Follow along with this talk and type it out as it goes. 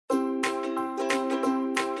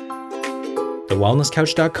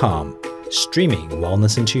thewellnesscouch.com, streaming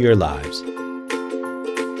wellness into your lives.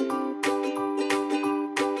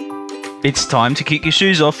 It's time to kick your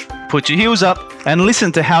shoes off, put your heels up, and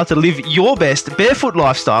listen to how to live your best barefoot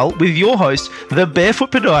lifestyle with your host, the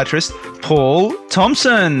Barefoot Podiatrist, Paul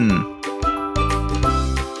Thompson.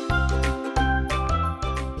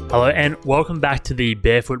 Hello and welcome back to the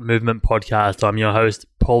Barefoot Movement Podcast. I'm your host,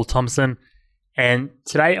 Paul Thompson, and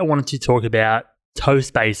today I wanted to talk about toe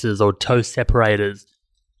spacers or toe separators.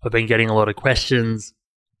 I've been getting a lot of questions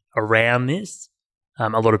around this. A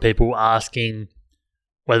lot of people asking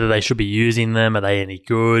whether they should be using them. Are they any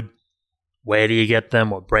good? Where do you get them?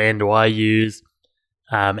 What brand do I use?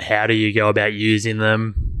 How do you go about using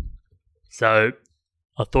them? So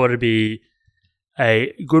I thought it'd be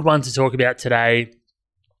a good one to talk about today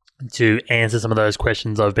to answer some of those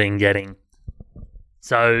questions I've been getting.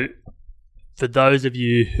 So for those of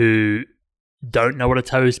you who don't know what a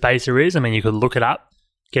toe spacer is, I mean, you could look it up.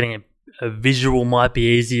 Getting a visual might be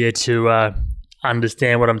easier to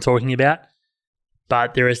understand what I'm talking about.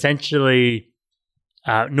 But they're essentially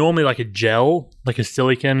normally like a gel, like a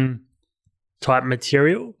silicone type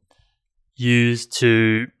material used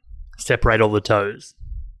to separate all the toes.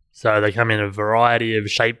 So they come in a variety of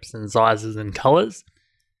shapes and sizes and colors.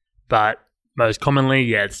 But most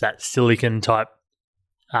commonly, it's that silicone type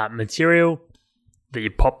material that you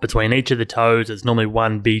pop between each of the toes. It's normally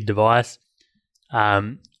one big device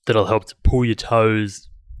that'll help to pull your toes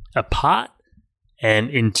apart and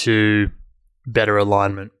into better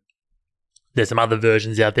alignment. There's some other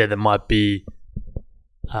versions out there that might be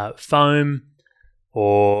foam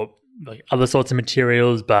or like other sorts of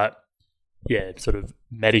materials, but yeah, sort of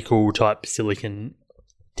medical type silicone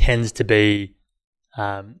tends to be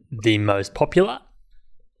the most popular,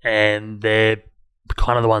 and they're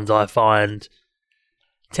kind of the ones I find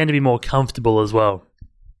tend to be more comfortable as well.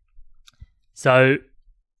 So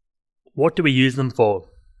what do we use them for?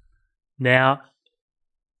 Now,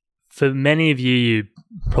 for many of you, you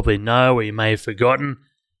probably know or you may have forgotten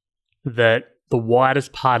that the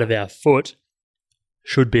widest part of our foot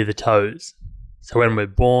should be the toes. So when we're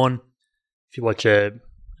born, if you watch a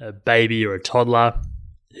baby or a toddler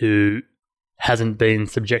who hasn't been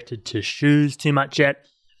subjected to shoes too much yet,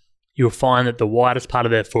 you'll find that the widest part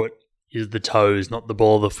of their foot is the toes, not the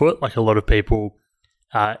ball of the foot, like a lot of people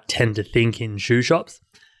tend to think in shoe shops.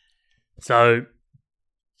 So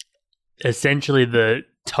essentially the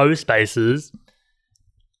toe spacers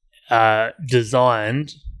are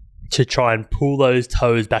designed to try and pull those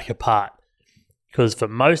toes back apart, because for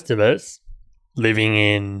most of us living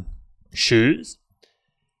in shoes,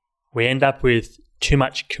 we end up with too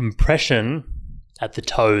much compression at the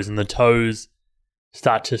toes, and the toes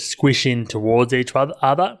start to squish in towards each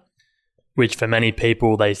other, which for many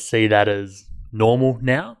people, they see that as normal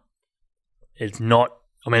now. It's not,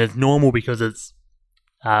 I mean, it's normal because it's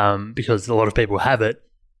because a lot of people have it,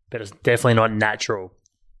 but it's definitely not natural.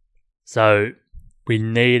 So we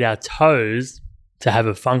need our toes to have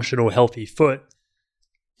a functional, healthy foot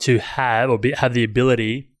to have the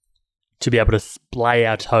ability to be able to splay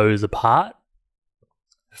our toes apart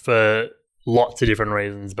for lots of different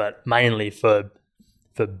reasons, but mainly for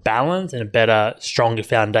balance and a better, stronger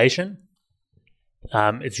foundation.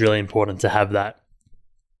 It's really important to have that.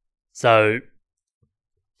 So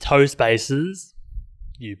toe spacers,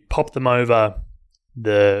 you pop them over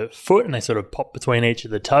the foot and they sort of pop between each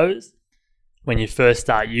of the toes. When you first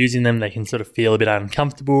start using them, they can sort of feel a bit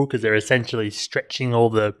uncomfortable because they're essentially stretching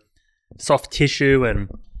all the soft tissue and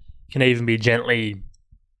can even be gently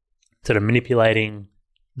sort of manipulating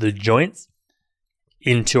the joints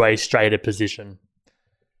into a straighter position.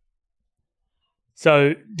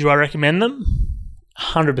 So do I recommend them?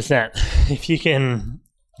 100%. If you can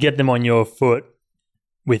get them on your foot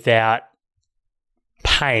without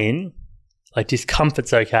pain, like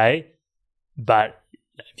discomfort's okay, but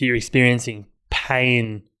if you're experiencing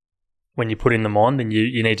pain when you're putting them on, then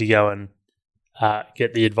you need to go and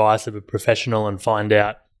get the advice of a professional and find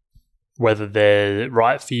out whether they're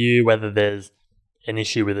right for you, whether there's an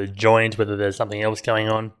issue with a joint, whether there's something else going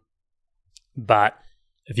on. But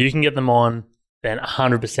if you can get them on, then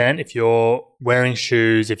 100%, if you're wearing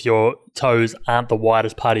shoes, if your toes aren't the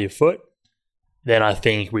widest part of your foot, then I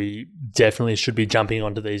think we definitely should be jumping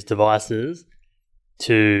onto these devices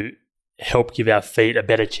to help give our feet a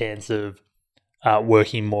better chance of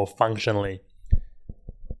working more functionally.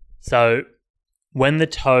 So when the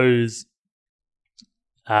toes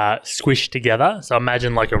squish together, so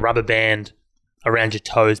imagine like a rubber band around your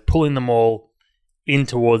toes, pulling them all in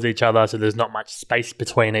towards each other so there's not much space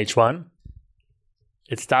between each one,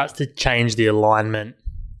 it starts to change the alignment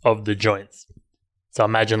of the joints. So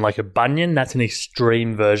imagine like a bunion, that's an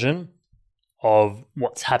extreme version of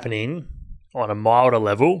what's happening on a milder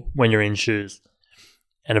level when you're in shoes.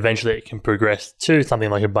 And eventually it can progress to something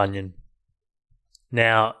like a bunion.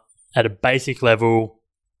 Now, at a basic level,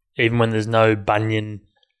 even when there's no bunion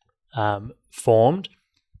formed,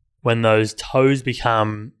 when those toes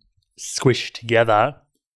become squished together,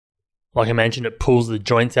 like I mentioned, it pulls the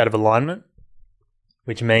joints out of alignment,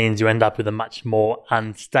 which means you end up with a much more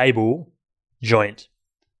unstable joint.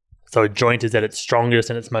 So a joint is at its strongest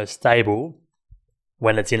and its most stable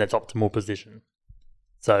when it's in its optimal position.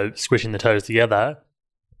 So squishing the toes together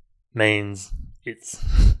means it's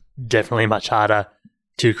definitely much harder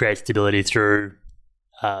to create stability through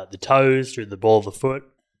the toes, through the ball of the foot,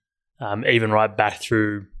 even right back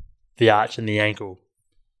through the arch and the ankle.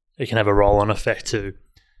 It can have a roll-on effect too.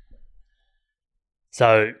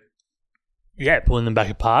 So, yeah, pulling them back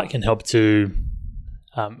apart can help to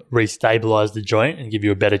restabilize the joint and give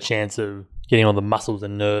you a better chance of getting all the muscles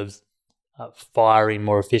and nerves firing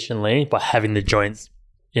more efficiently by having the joints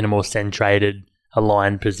in a more centrated,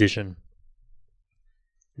 aligned position.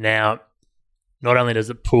 Now, not only does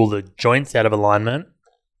it pull the joints out of alignment,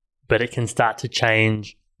 but it can start to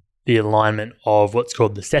change the alignment of what's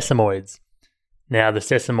called the sesamoids. Now, the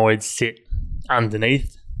sesamoids sit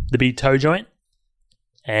underneath the big toe joint,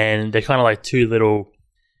 and they're kind of like two little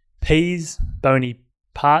peas, bony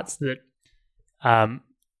parts that are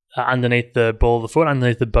underneath the ball of the foot,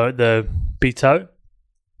 underneath the big toe.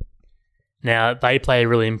 Now, they play a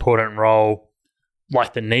really important role,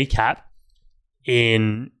 like the kneecap,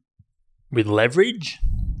 with leverage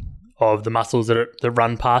of the muscles that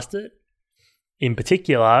run past it. In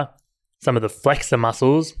particular, some of the flexor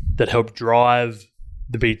muscles that help drive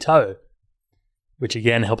the big toe, which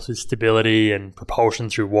again helps with stability and propulsion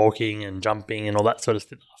through walking and jumping and all that sort of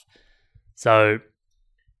stuff. So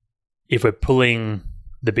if we're pulling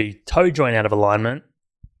the big toe joint out of alignment,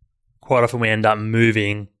 quite often we end up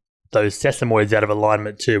moving those sesamoids out of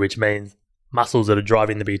alignment too, which means muscles that are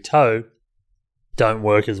driving the big toe don't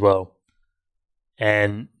work as well.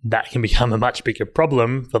 And that can become a much bigger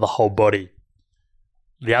problem for the whole body.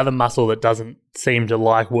 The other muscle that doesn't seem to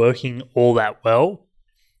like working all that well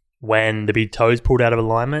when the big toe is pulled out of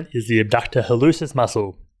alignment is the abductor hallucis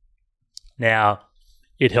muscle. Now,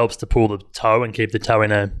 it helps to pull the toe and keep the toe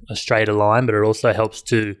in a straighter line, but it also helps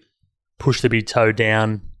to push the big toe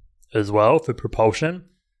down as well for propulsion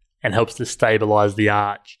and helps to stabilize the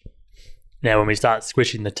arch. Now, when we start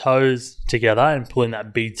squishing the toes together and pulling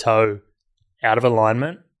that big toe out of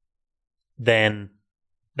alignment, then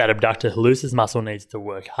that abductor hallucis muscle needs to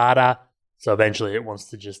work harder. So eventually it wants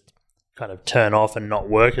to just kind of turn off and not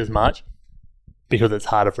work as much because it's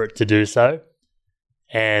harder for it to do so.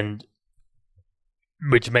 And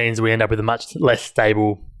which means we end up with a much less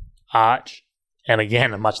stable arch and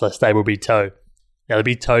again, a much less stable big toe. Now the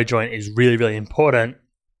big toe joint is really, really important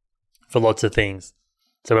for lots of things.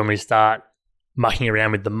 So when we start mucking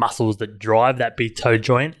around with the muscles that drive that big toe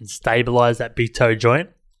joint and stabilize that big toe joint,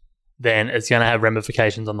 then it's going to have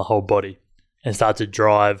ramifications on the whole body and start to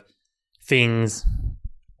drive things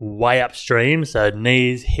way upstream. So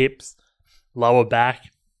knees, hips, lower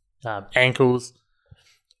back, ankles,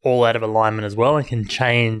 all out of alignment as well, and can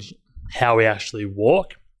change how we actually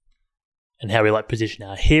walk and how we like position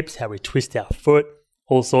our hips, how we twist our foot,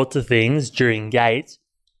 all sorts of things during gait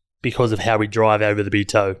because of how we drive over the big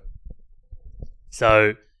toe.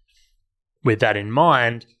 So with that in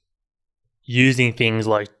mind, using things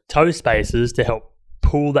like toe spacers to help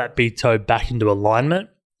pull that big toe back into alignment,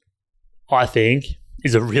 I think,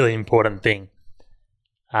 is a really important thing.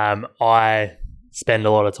 I spend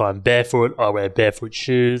a lot of time barefoot. I wear barefoot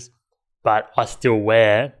shoes, but I still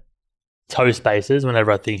wear toe spacers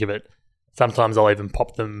whenever I think of it. Sometimes I'll even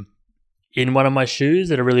pop them in one of my shoes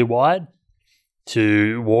that are really wide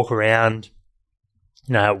to walk around,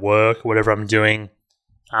 at work, whatever I'm doing,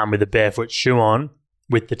 with a barefoot shoe on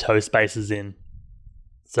with the toe spacers in.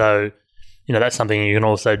 So, that's something you can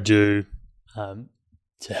also do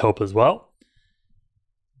to help as well.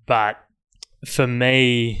 But for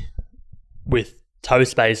me, with toe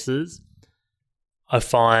spacers, I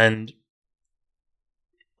find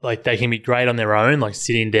like they can be great on their own, like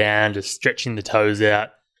sitting down, just stretching the toes out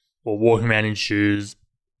or walking around in shoes.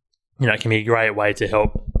 It can be a great way to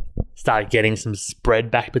help start getting some spread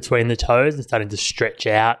back between the toes and starting to stretch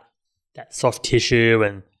out that soft tissue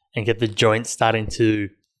and get the joints starting to,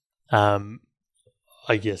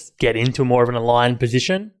 get into more of an aligned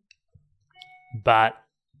position. But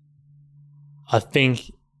I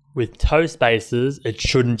think with toe spacers, it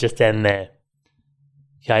shouldn't just end there.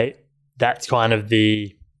 Okay, that's kind of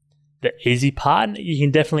the easy part. You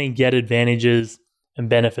can definitely get advantages and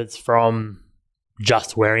benefits from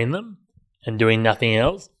just wearing them and doing nothing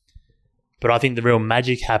else. But I think the real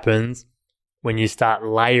magic happens when you start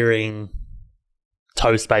layering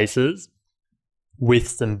toe spaces with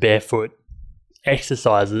some barefoot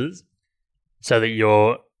exercises so that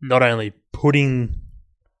you're not only putting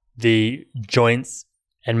the joints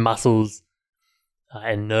and muscles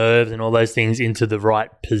and nerves and all those things into the right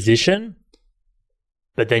position,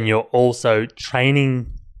 but then you're also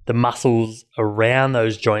training the muscles around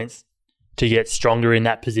those joints to get stronger in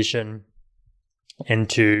that position and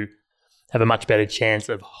to have a much better chance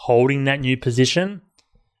of holding that new position.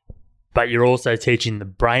 But you're also teaching the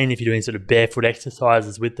brain, if you're doing sort of barefoot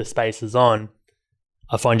exercises with the spaces on,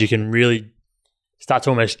 I find you can really start to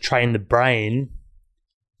almost train the brain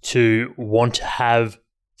to want to have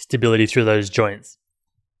stability through those joints.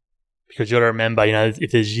 Because you got to remember,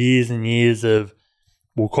 if there's years and years of,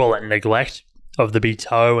 we'll call it neglect of the big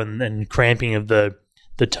toe and cramping of the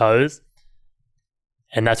toes,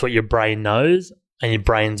 and that's what your brain knows, and your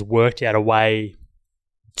brain's worked out a way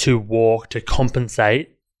to walk to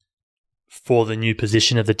compensate for the new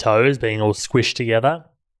position of the toes being all squished together.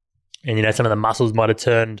 And, some of the muscles might have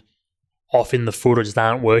turned off in the foot or just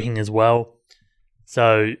aren't working as well.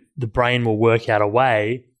 So the brain will work out a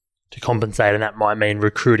way to compensate, and that might mean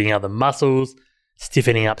recruiting other muscles,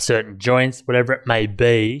 stiffening up certain joints, whatever it may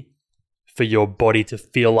be, for your body to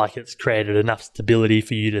feel like it's created enough stability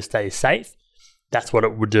for you to stay safe. That's what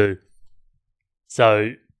it would do.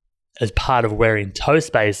 So as part of wearing toe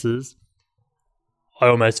spaces, I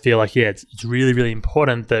almost feel like, it's really, really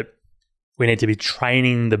important that we need to be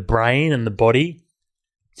training the brain and the body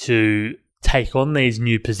to take on these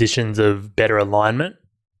new positions of better alignment.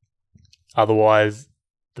 Otherwise,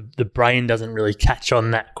 the brain doesn't really catch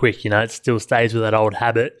on that quick. It still stays with that old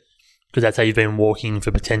habit because that's how you've been walking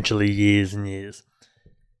for potentially years and years.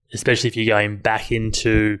 Especially if you're going back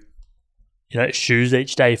into, shoes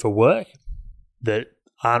each day for work that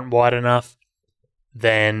aren't wide enough,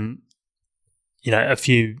 then, a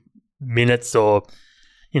few minutes or,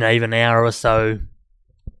 even an hour or so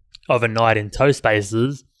of a night in toe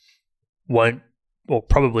spaces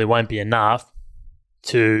probably won't be enough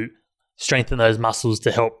to strengthen those muscles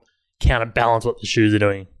to help counterbalance what the shoes are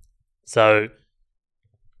doing. So,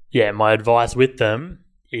 my advice with them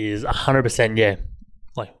is 100%,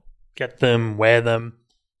 get them, wear them.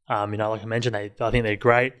 Like I mentioned, I think they're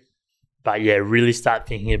great. But, really start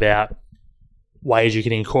thinking about ways you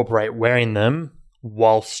can incorporate wearing them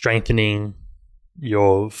while strengthening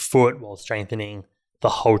your foot, while strengthening the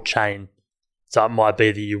whole chain. So it might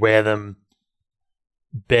be that you wear them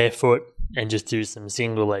barefoot and just do some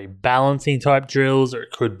single leg balancing type drills, or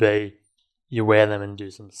it could be you wear them and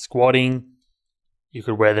do some squatting. You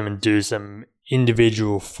could wear them and do some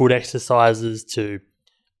individual foot exercises to,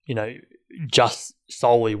 just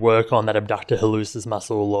solely work on that abductor hallucis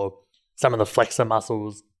muscle or some of the flexor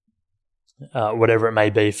muscles, whatever it may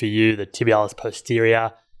be for you, the tibialis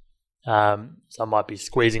posterior. So I might be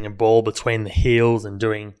squeezing a ball between the heels and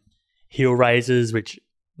doing heel raises, which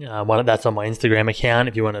that's on my Instagram account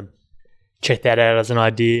if you want to check that out as an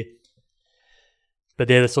idea. But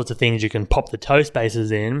they're the sorts of things you can pop the toe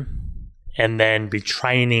spaces in and then be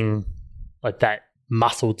training like that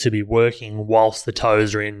muscle to be working whilst the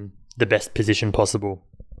toes are in the best position possible.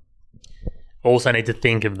 Also need to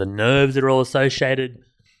think of the nerves that are all associated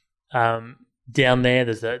down there.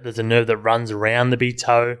 There's a nerve that runs around the big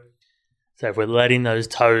toe. So if we're letting those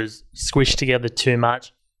toes squish together too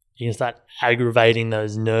much, you can start aggravating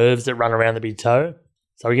those nerves that run around the big toe.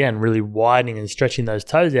 So again, really widening and stretching those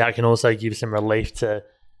toes out can also give some relief to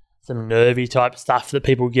some nervy type stuff that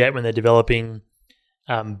people get when they're developing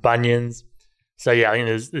bunions. So I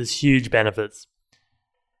think there's huge benefits.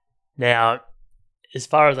 Now, as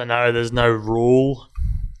far as I know, there's no rule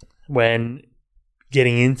when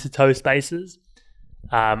getting into toe spaces.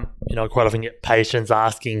 I quite often get patients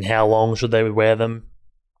asking how long should they wear them.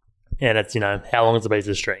 And it's, how long is a piece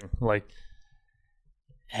of string? Like,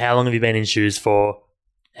 how long have you been in shoes for?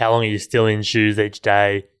 How long are you still in shoes each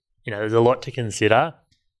day? There's a lot to consider.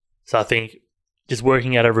 So I think just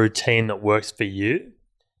working out a routine that works for you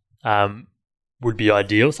would be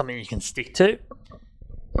ideal, something you can stick to.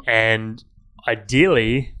 And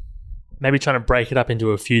ideally, maybe trying to break it up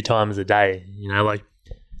into a few times a day,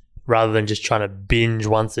 rather than just trying to binge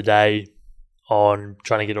once a day on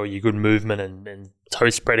trying to get all your good movement and toe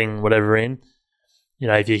spreading, whatever in.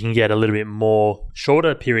 If you can get a little bit more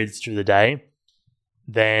shorter periods through the day,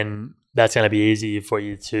 then that's going to be easier for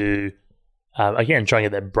you to, again, try and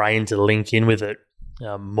get that brain to link in with it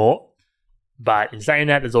more. But in saying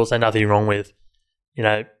that, there's also nothing wrong with,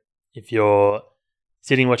 if you're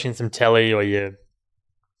sitting watching some telly or you're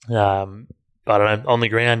I don't know, on the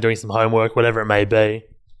ground doing some homework, whatever it may be,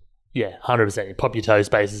 100%. You pop your toe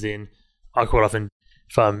spacers in. I quite often,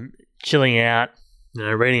 if I'm chilling out,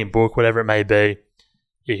 reading a book, whatever it may be,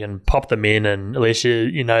 you can pop them in, and at least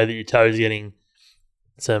you know that your toes are getting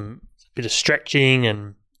some bit of stretching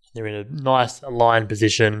and they're in a nice aligned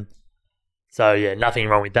position. So nothing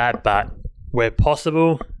wrong with that. But where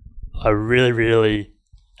possible, I really, really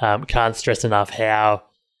can't stress enough how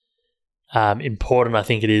important I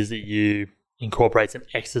think it is that you incorporate some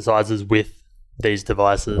exercises with these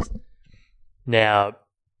devices. Now,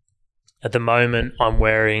 at the moment, I'm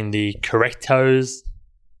wearing the Correct Toes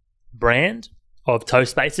brand of toe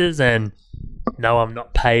spacers, and no, I'm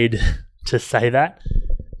not paid to say that,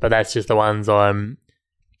 but that's just the ones I'm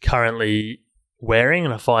currently wearing,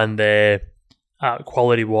 and I find their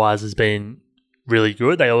quality-wise has been really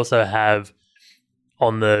good. They also have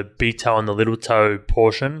on the big toe and the little toe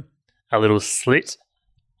portion a little slit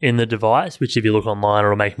in the device, which if you look online,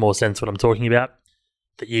 it'll make more sense what I'm talking about,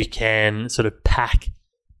 that you can sort of pack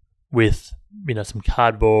with some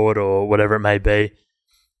cardboard or whatever it may be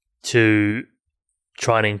to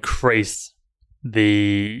try and increase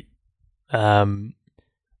the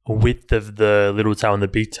width of the little toe and the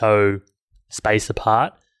big toe space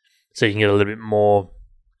apart, so you can get a little bit more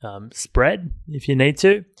spread if you need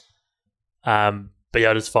to. But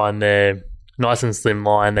I just find they're nice and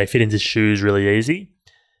slimline. They fit into shoes really easy.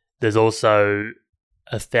 There's also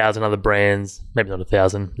 1,000 other brands, maybe not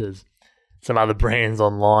 1,000. There's some other brands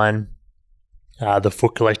online. The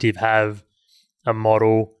Foot Collective have a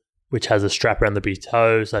model which has a strap around the big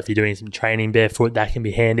toe. So if you're doing some training barefoot, that can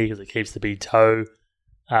be handy because it keeps the big toe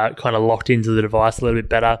kind of locked into the device a little bit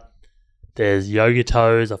better. There's yoga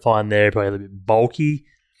toes. I find they're probably a little bit bulky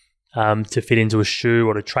to fit into a shoe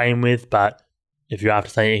or to train with. But if you're after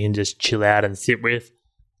something you can just chill out and sit with,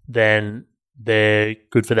 then they're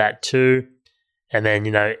good for that too. And then,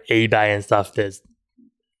 eBay and stuff, there's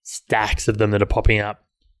stacks of them that are popping up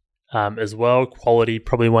as well. Quality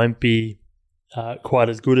probably won't be quite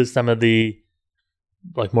as good as some of the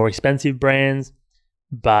more expensive brands,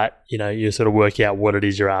 but you sort of work out what it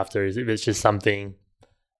is you're after. If it's just something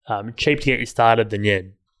cheap to get you started,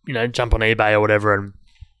 then jump on eBay or whatever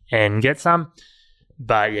and get some.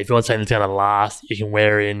 But if you want something that's going to last, you can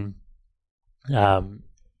wear in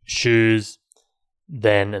shoes,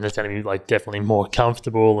 and it's going to be definitely more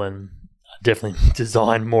comfortable and definitely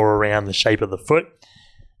designed more around the shape of the foot.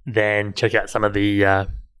 Then check out some of the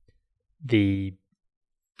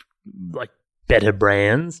better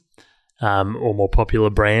brands or more popular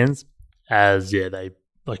brands, as they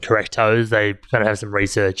Correct Toes. They kind of have some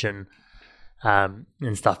research and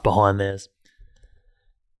stuff behind theirs.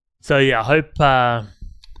 So I hope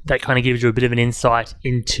that kind of gives you a bit of an insight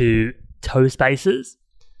into toe spacers.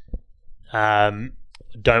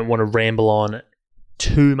 Don't want to ramble on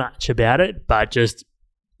too much about it, but just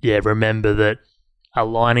remember that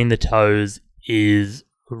aligning the toes is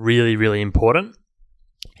really, really important.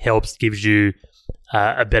 Gives you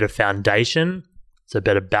a better foundation, so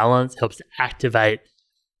better balance, helps to activate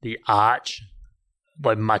the arch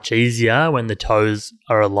much easier when the toes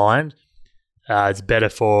are aligned. It's better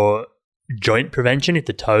for joint prevention. If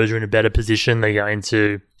the toes are in a better position, they're going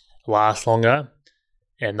to last longer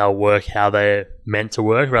and they'll work how they're meant to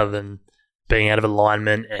work rather than being out of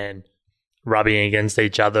alignment and rubbing against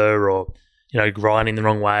each other or grinding the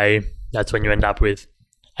wrong way. That's when you end up with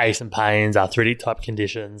aches and pains, arthritic type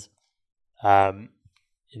conditions.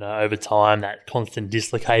 Over time, that constant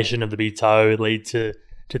dislocation of the big toe would lead to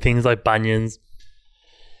things like bunions,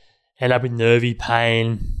 end up with nervy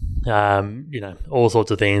pain, all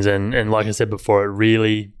sorts of things. And like I said before, it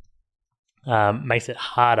really makes it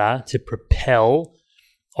harder to propel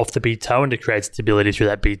off the big toe and to create stability through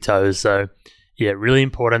that big toe. So, really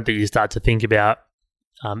important that you start to think about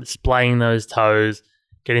splaying those toes,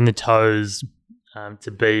 getting the toes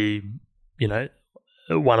to be,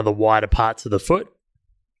 one of the wider parts of the foot.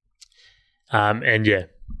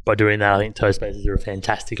 By doing that, I think toe spacers are a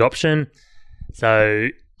fantastic option. So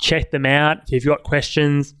check them out. If you've got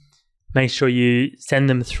questions, make sure you send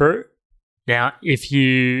them through. Now, if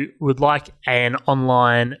you would like an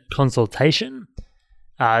online consultation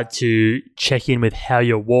to check in with how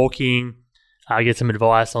you're walking, get some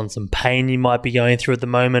advice on some pain you might be going through at the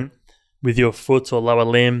moment with your foot or lower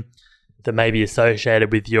limb that may be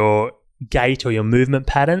associated with your gait or your movement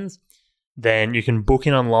patterns, then you can book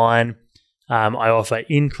in online. I offer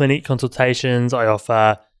in-clinic consultations. I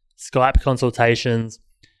offer Skype consultations.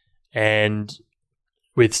 And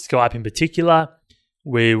with Skype in particular,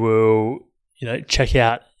 we will, check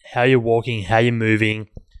out how you're walking, how you're moving,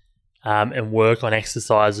 and work on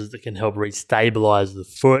exercises that can help restabilize the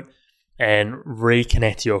foot and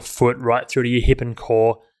reconnect your foot right through to your hip and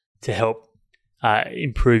core to help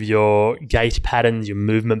improve your gait patterns, your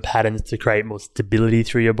movement patterns, to create more stability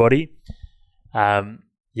through your body. And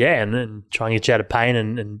try and get you out of pain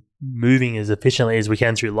and moving as efficiently as we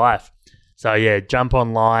can through life. So jump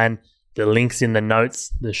online. The link's in the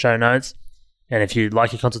notes, the show notes. And if you'd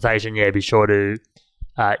like a consultation, be sure to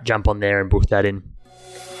jump on there and book that in.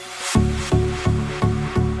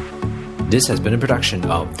 This has been a production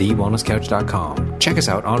of TheWellnessCouch.com. Check us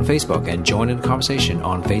out on Facebook and join in the conversation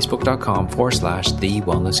on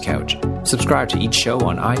Facebook.com/TheWellnessCouch. Subscribe to each show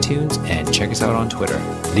on iTunes and check us out on Twitter.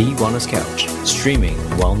 The Wellness Couch, streaming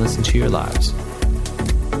wellness into your lives.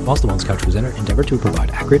 Whilst the Wellness Couch presenter endeavor to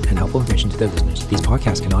provide accurate and helpful information to their listeners, these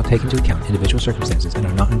podcasts cannot take into account individual circumstances and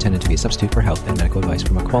are not intended to be a substitute for health and medical advice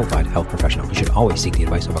from a qualified health professional. You should always seek the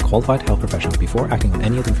advice of a qualified health professional before acting on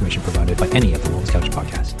any of the information provided by any of the Wellness Couch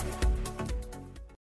podcasts.